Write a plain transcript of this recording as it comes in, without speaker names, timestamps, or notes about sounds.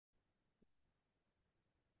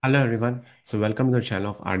Hello everyone. So welcome to the channel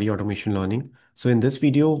of RD Automation Learning. So in this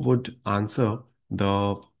video would answer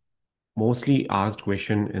the mostly asked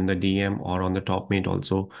question in the DM or on the top mate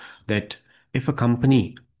also, that if a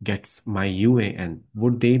company gets my UAN,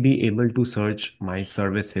 would they be able to search my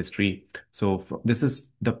service history? So this is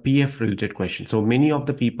the PF related question. So many of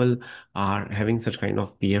the people are having such kind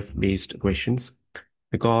of PF based questions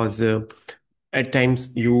because at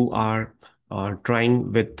times you are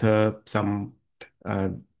trying with some uh,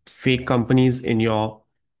 fake companies in your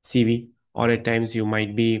CV, or at times you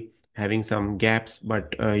might be having some gaps,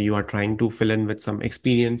 but you are trying to fill in with some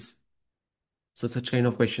experience. So such kind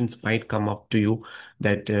of questions might come up to you,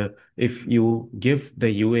 that if you give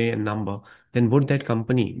the UAN number, then would that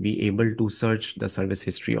company be able to search the service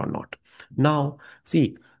history or not? Now,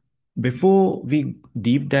 see, before we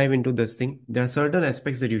deep dive into this thing, there are certain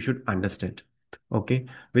aspects that you should understand. Okay,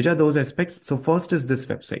 which are those aspects? So first is this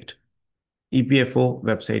website, EPFO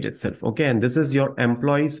website itself. Okay, and this is your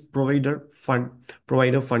employees provider fund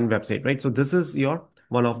website, right? So this is your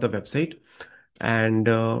one of the website, and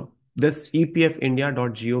this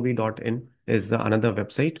epfindia.gov.in is the another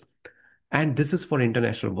website, and this is for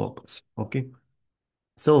international workers. Okay,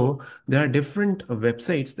 so there are different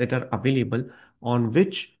websites that are available on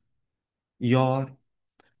which your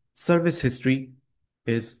service history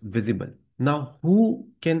is visible. Now, who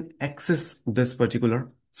can access this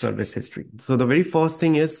particular service history? So, the very first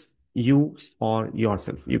thing is you or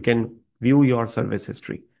yourself. You can view your service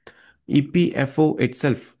history. EPFO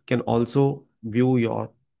itself can also view your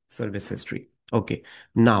service history. Okay.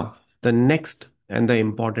 Now, the next and the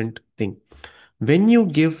important thing, when you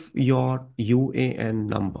give your UAN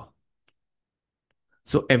number,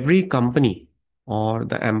 so every company or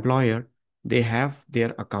the employer, they have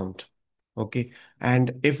their account. Okay.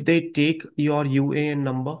 And if they take your UAN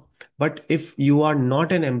number, but if you are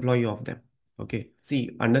not an employee of them, okay,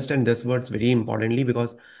 see, understand this words very importantly,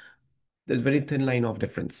 because there's very thin line of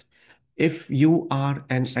difference. If you are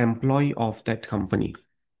an employee of that company,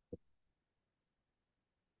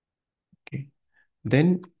 okay,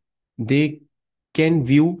 then they can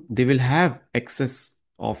view, they will have access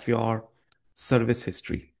of your service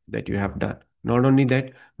history that you have done. Not only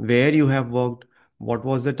that, where you have worked, what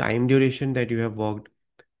was the time duration that you have worked,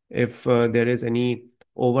 if there is any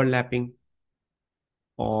overlapping,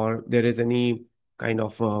 or there is any kind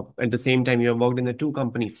of at the same time you have worked in the two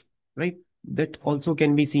companies, right? That also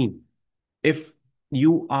can be seen if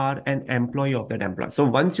you are an employee of that employer. So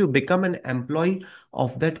once you become an employee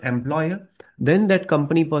of that employer, then that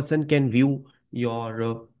company person can view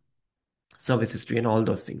your service history and all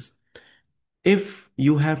those things. If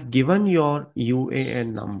you have given your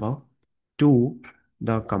UAN number to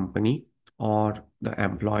the company or the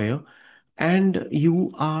employer, and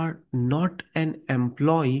you are not an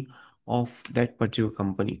employee of that particular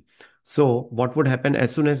company, so what would happen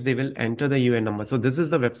as soon as they will enter the UN number? So this is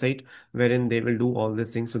the website wherein they will do all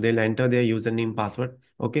these things. So they'll enter their username, password,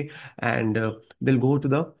 okay, and they'll go to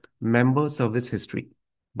the member service history,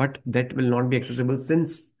 but that will not be accessible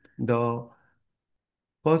since the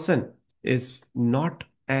person is not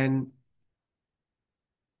an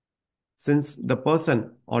since the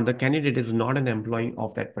person or the candidate is not an employee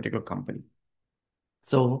of that particular company.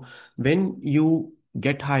 So when you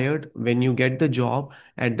get hired, when you get the job,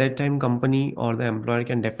 at that time, company or the employer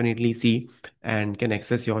can definitely see and can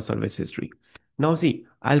access your service history. Now, see,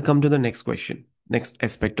 I'll come to the next question, next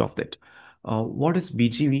aspect of that. What is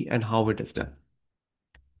BGV and how it is done?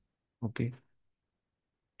 Okay,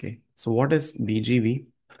 okay. So what is BGV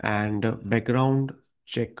and background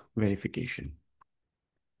check verification?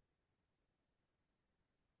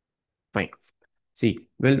 Fine. See,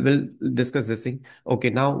 we'll discuss this thing. Okay,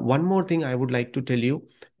 now one more thing I would like to tell you.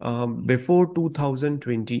 Before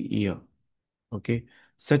 2020 year, okay,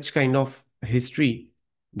 such kind of history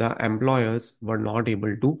the employers were not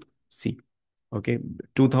able to see. Okay,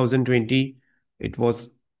 2020, it was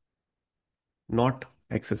not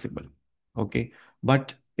accessible. Okay,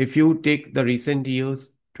 but if you take the recent years,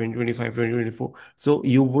 2025, 2024, so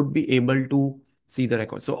you would be able to see the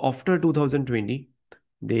record. So after 2020,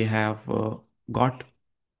 they have got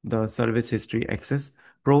the service history access,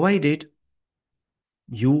 provided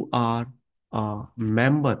you are a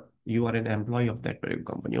member, you are an employee of that particular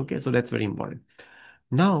company. Okay, so that's very important.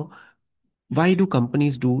 Now, why do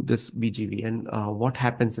companies do this BGV, and what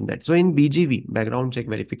happens in that? So in BGV, background check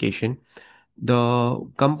verification, the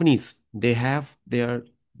companies, they have their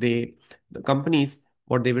they the companies,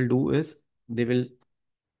 what they will do is they will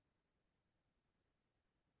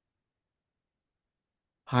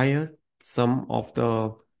hire some of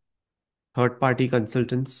the third party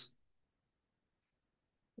consultants.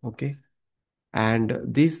 Okay, And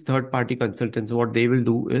these third party consultants, what they will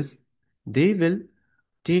do is they will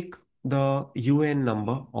take the UAN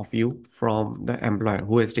number of you from the employer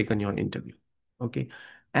who has taken your interview. Okay.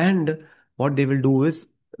 And what they will do is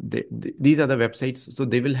these are the websites. So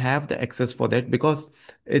they will have the access for that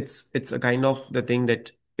because it's a kind of the thing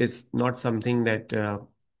that is not something that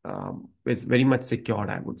is very much secured,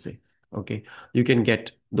 I would say. Okay. You can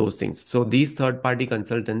get those things. So these third party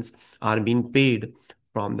consultants are being paid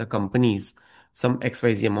from the companies some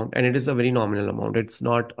XYZ amount, and it is a very nominal amount. It's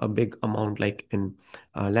not a big amount like in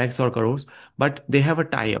lakhs or crores, but they have a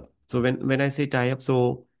tie-up. So when I say tie-up,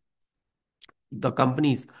 so the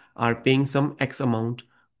companies are paying some X amount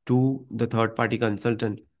to the third party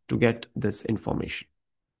consultant to get this information.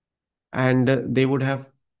 And they would have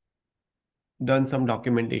done some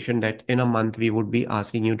documentation that in a month we would be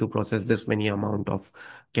asking you to process this many amount of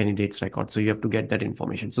candidates records, so you have to get that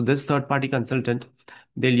information. So this third party consultant,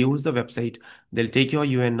 they'll use the website, they'll take your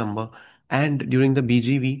UN number, and during the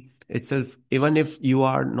BGV itself, even if you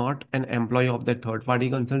are not an employee of that third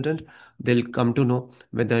party consultant, they'll come to know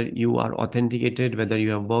whether you are authenticated, whether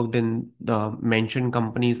you have worked in the mentioned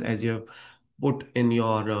companies as you have put in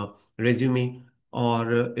your resume,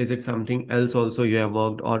 or is it something else also you have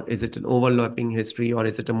worked, or is it an overlapping history, or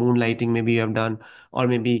is it a moonlighting maybe you have done, or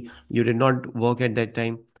maybe you did not work at that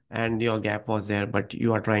time and your gap was there, but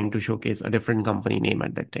you are trying to showcase a different company name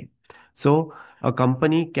at that time. So a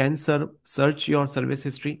company can search your service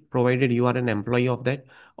history provided you are an employee of that,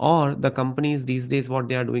 or the companies these days what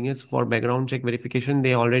they are doing is for background check verification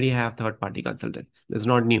they already have third party consultant. It's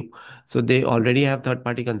not new. So they already have third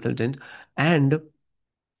party consultant, and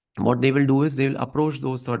what they will do is they will approach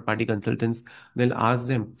those third party consultants. They'll ask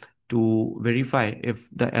them to verify if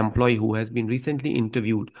the employee who has been recently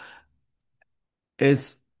interviewed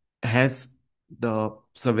is has the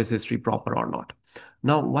service history proper or not.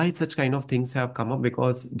 Now, why such kind of things have come up?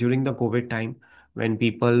 Because during the COVID time, when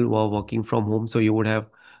people were working from home, so you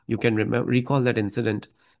can remember recall that incident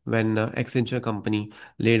when Accenture company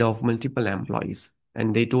laid off multiple employees,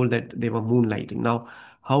 and they told that they were moonlighting. Now,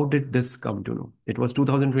 how did this come to know? It was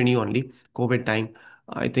 2020 only, COVID time.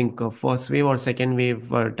 I think first wave or second wave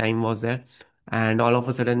time was there, and all of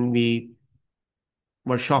a sudden we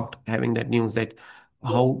were shocked having that news that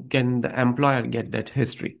how can the employer get that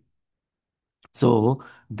history. So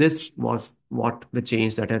this was what the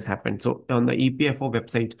change that has happened. So on the EPFO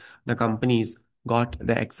website, the companies got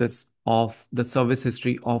the access of the service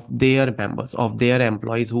history of their members, of their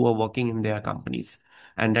employees who were working in their companies.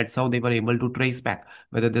 And that's how they were able to trace back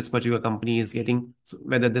whether this particular company is getting,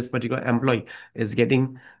 whether this particular employee is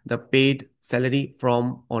getting the paid salary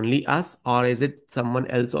from only us, or is it someone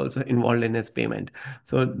else also involved in his payment.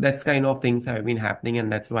 So that's kind of things have been happening,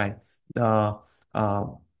 and that's why the uh,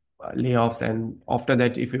 layoffs, and after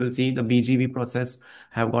that if you will see the BGV process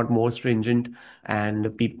have got more stringent,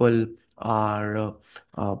 and people are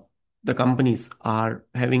uh, the companies are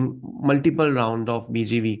having multiple round of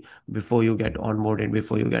BGV before you get onboarded,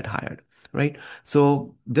 before you get hired, right?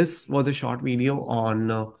 So this was a short video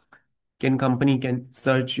on can company can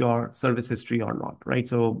search your service history or not, right?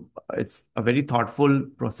 So it's a very thoughtful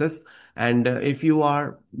process, and if you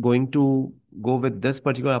are going to go with this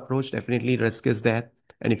particular approach, definitely risk is there,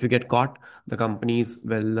 and if you get caught, the companies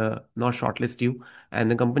will not shortlist you, and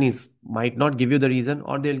the companies might not give you the reason,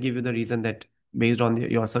 or they'll give you the reason that based on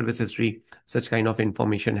your service history such kind of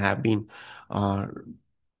information have been uh,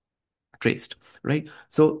 traced, right?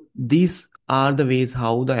 So these are the ways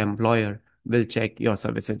how the employer will check your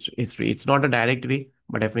service history. It's not a direct way,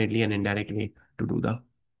 but definitely an indirect way to do the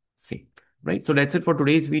same, right? So that's it for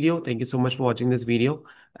today's video. Thank you so much for watching this video,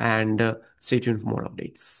 and stay tuned for more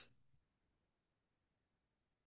updates.